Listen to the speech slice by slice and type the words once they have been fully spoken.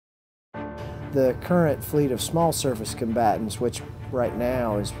The current fleet of small surface combatants, which right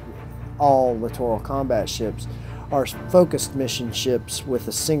now is all littoral combat ships, are focused mission ships with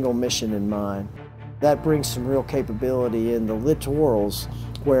a single mission in mind. That brings some real capability in the littorals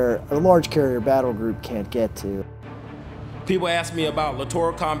where a large carrier battle group can't get to. People ask me about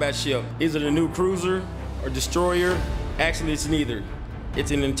littoral combat ship. Is it a new cruiser or destroyer? Actually, it's neither.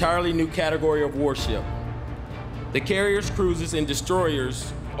 It's an entirely new category of warship. The carriers, cruisers, and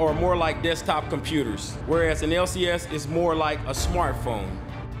destroyers are more like desktop computers, whereas an LCS is more like a smartphone.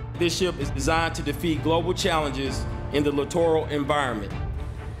 This ship is designed to defeat global challenges in the littoral environment.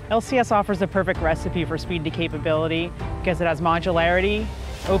 LCS offers the perfect recipe for speed to capability because it has modularity,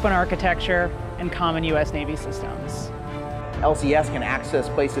 open architecture, and common U.S. Navy systems. LCS can access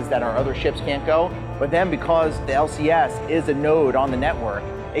places that our other ships can't go, but then because the LCS is a node on the network,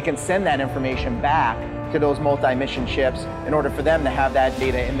 it can send that information back to those multi-mission ships in order for them to have that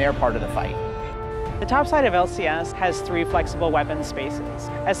data in their part of the fight. The top side of LCS has 3 flexible weapons spaces.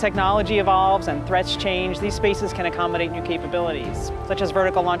 As technology evolves and threats change, these spaces can accommodate new capabilities, such as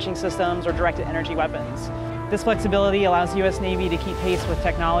vertical launching systems or directed energy weapons. This flexibility allows the U.S. Navy to keep pace with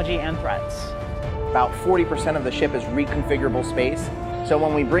technology and threats. About 40% of the ship is reconfigurable space. So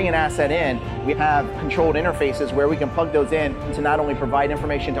when we bring an asset in, we have controlled interfaces where we can plug those in to not only provide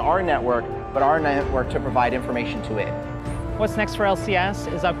information to our network, but our network to provide information to it. What's next for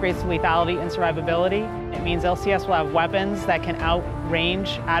LCS is upgrades to lethality and survivability. It means LCS will have weapons that can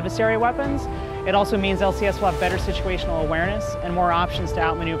outrange adversary weapons. It also means LCS will have better situational awareness and more options to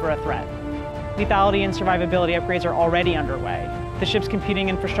outmaneuver a threat. Lethality and survivability upgrades are already underway. The ship's computing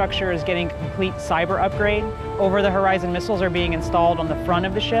infrastructure is getting a complete cyber upgrade. Over-the-horizon missiles are being installed on the front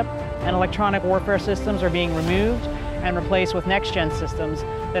of the ship, and electronic warfare systems are being removed and replaced with next-gen systems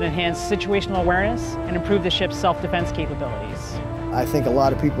that enhance situational awareness and improve the ship's self-defense capabilities. I think a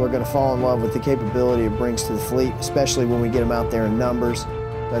lot of people are going to fall in love with the capability it brings to the fleet, especially when we get them out there in numbers.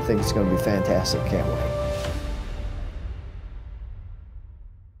 I think it's going to be fantastic. Can't wait.